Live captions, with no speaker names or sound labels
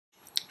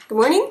Good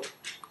morning.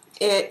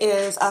 It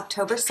is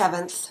October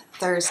 7th,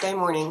 Thursday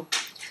morning.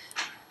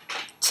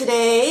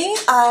 Today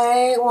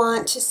I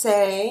want to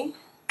say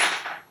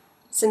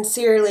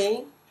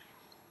sincerely,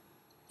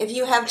 if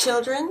you have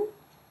children,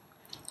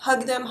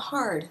 hug them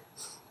hard.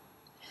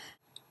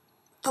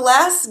 The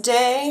last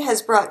day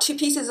has brought two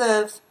pieces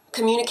of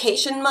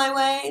communication my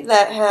way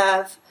that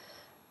have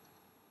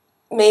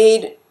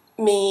made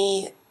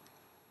me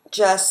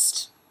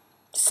just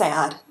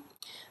sad.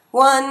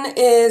 One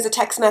is a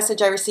text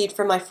message I received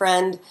from my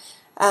friend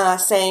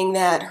saying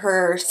that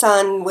her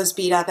son was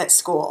beat up at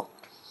school.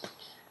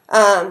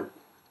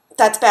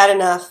 That's bad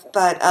enough,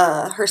 but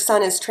her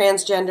son is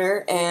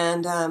transgender,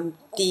 and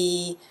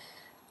the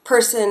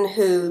person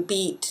who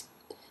beat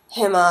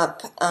him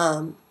up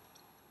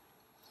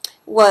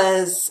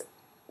was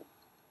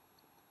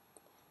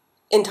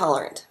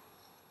intolerant.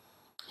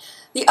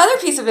 The other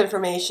piece of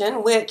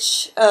information,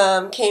 which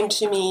came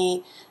to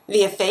me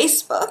via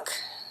Facebook,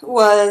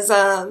 was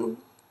a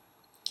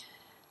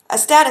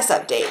status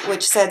update,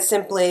 which said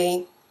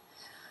simply,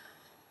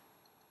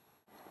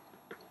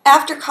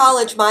 after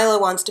college, Milo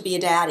wants to be a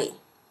daddy.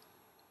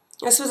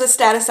 This was a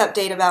status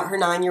update about her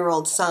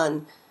 9-year-old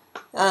son.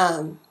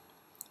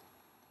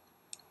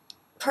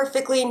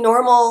 Perfectly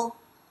normal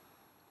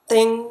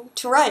thing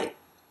to write,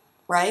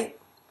 right?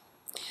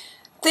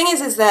 Thing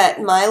is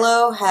that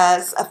Milo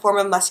has a form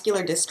of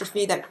muscular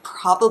dystrophy that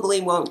probably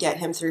won't get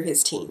him through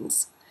his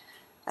teens.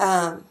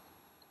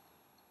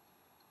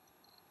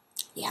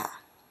 Yeah.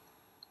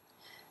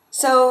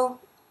 So,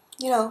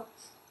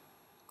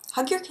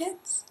 hug your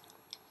kids.